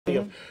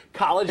Of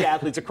college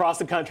athletes across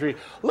the country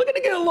looking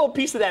to get a little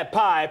piece of that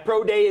pie.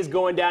 Pro Day is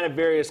going down at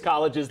various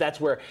colleges. That's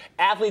where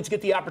athletes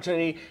get the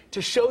opportunity to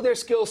show their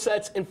skill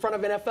sets in front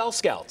of NFL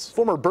scouts.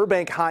 Former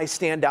Burbank High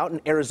standout and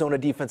Arizona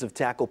defensive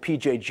tackle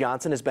P.J.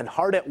 Johnson has been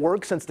hard at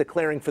work since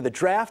declaring for the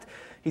draft.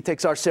 He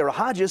takes our Sara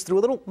Hodges through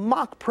a little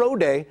mock pro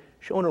day,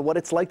 showing her what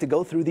it's like to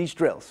go through these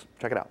drills.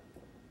 Check it out.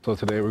 So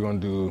today we're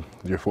going to do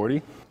your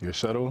 40, your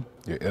shuttle,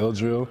 your L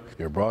drill,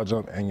 your broad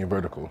jump, and your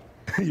vertical.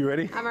 You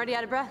ready? I'm already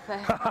out of breath,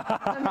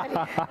 but I'm ready.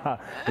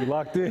 You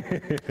locked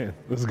in?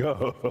 Let's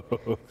go.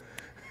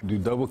 Do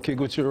double kick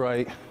with your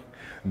right,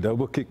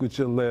 double kick with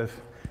your left,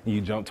 and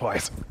you jump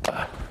twice.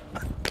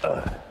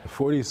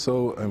 40 is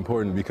so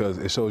important because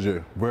it shows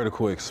your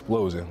vertical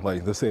explosion.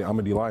 Like, let's say I'm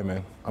a D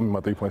lineman, I'm in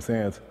my three-point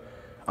stance,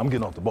 I'm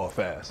getting off the ball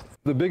fast.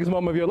 The biggest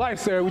moment of your life,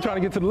 Sarah, we're trying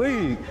to get to the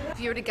league. If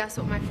you were to guess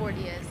what my 40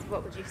 is,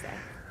 what would you say?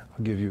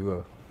 I'll give you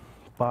a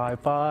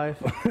 5-5.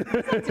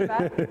 That's not too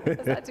bad.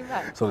 That's not too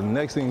bad. So the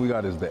next thing we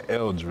got is the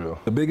L drill.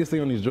 The biggest thing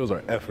on these drills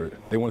are effort.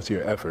 They want to see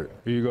your effort.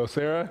 Here you go,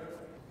 Sarah.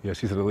 Yeah,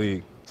 she's to the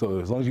league. So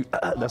as long as you,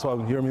 that's why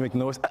when you hear me make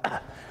noise.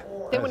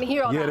 They want to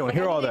hear all that. Yeah, they want to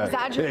hear all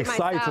that. It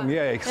excites them.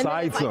 Yeah, it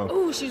excites them. Like,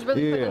 ooh, she's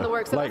really putting in the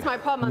work. So that's my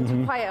problem. I'm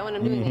too quiet when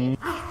I'm doing it.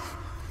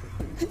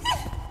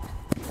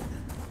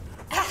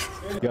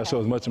 You gotta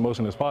show as much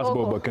emotion as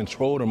possible, but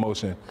control the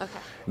motion. Okay.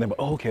 And then,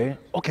 oh, okay.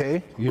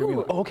 You hear me?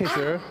 Like, oh, okay,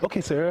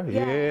 Sarah.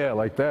 Yeah,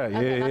 like that.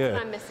 Okay, yeah. That's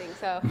what I'm missing.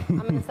 So I'm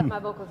gonna set my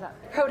vocals up.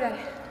 Pro day.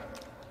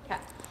 Okay.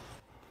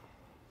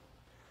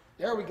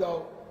 There we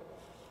go.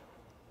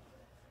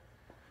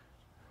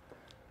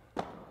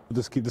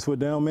 Just keep this foot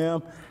down,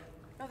 ma'am.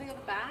 Nothing at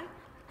the back?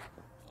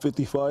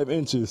 55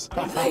 inches.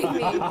 Played me.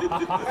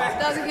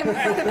 Doesn't give me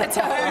foot in the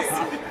toes.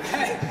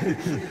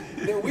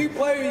 Did we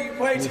play you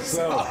played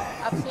yourself?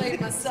 I played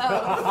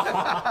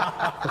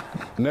myself.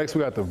 Next,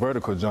 we got the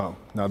vertical jump.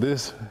 Now,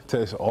 this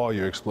tests all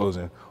your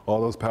explosion. All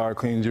those power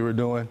cleans you were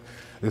doing,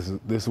 this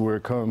is where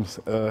it comes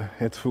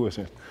into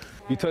fruition.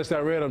 You touch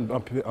that red,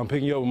 I'm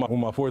picking you up with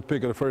my fourth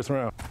pick of the first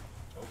round.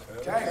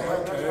 I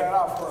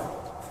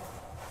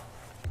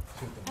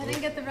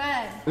didn't get the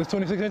red. It's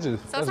 26 inches.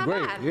 So That's it's not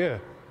great. bad. Yeah,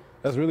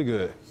 that's really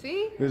good.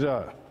 See? Good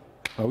job.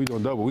 Oh, we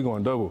going double. We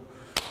going double.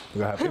 We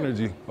gotta have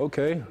energy.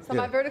 Okay. So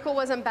my vertical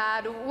wasn't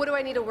bad. What do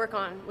I need to work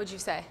on, would you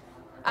say?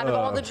 Out of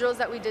all the drills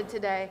that we did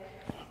today.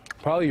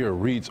 Probably your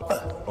reach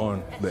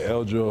on the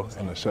L drill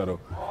and the shuttle.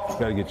 You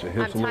gotta get your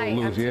hips a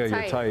little loose. Yeah,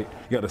 you're tight.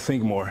 You gotta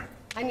sink more.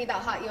 I need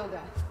that hot yoga.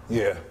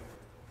 Yeah.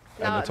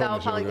 That will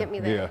probably get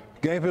me there. Yeah.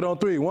 Game fit on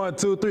 3. 1,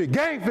 2, 3.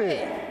 Game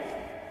fit!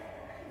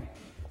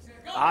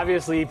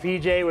 Obviously,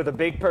 PJ with a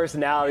big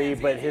personality,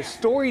 but his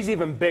story's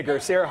even bigger.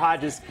 Sara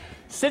Hodges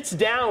sits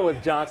down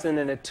with Johnson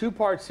in a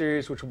two-part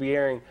series, which will be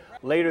airing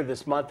later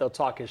this month. They'll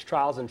talk his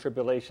trials and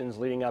tribulations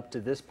leading up to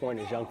this point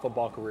in his young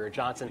football career.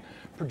 Johnson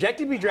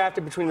projected to be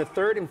drafted between the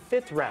 3rd and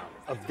 5th round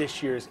of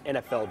this year's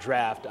NFL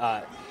draft.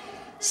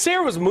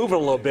 Sarah was moving a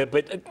little bit,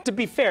 but to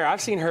be fair, I've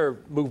seen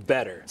her move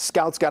better.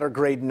 Scouts got her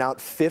grading out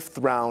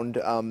 5th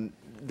round.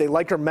 They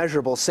like her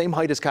measurable, same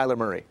height as Kyler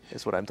Murray,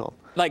 is what I'm told.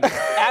 Like,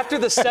 after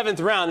the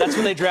 7th round, that's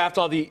when they draft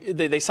all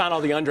they sign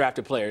all the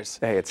undrafted players.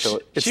 Hey, it's still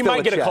she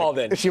might get a call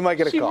then. She might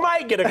get a call. She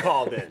might get a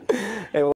call then. Hey, well,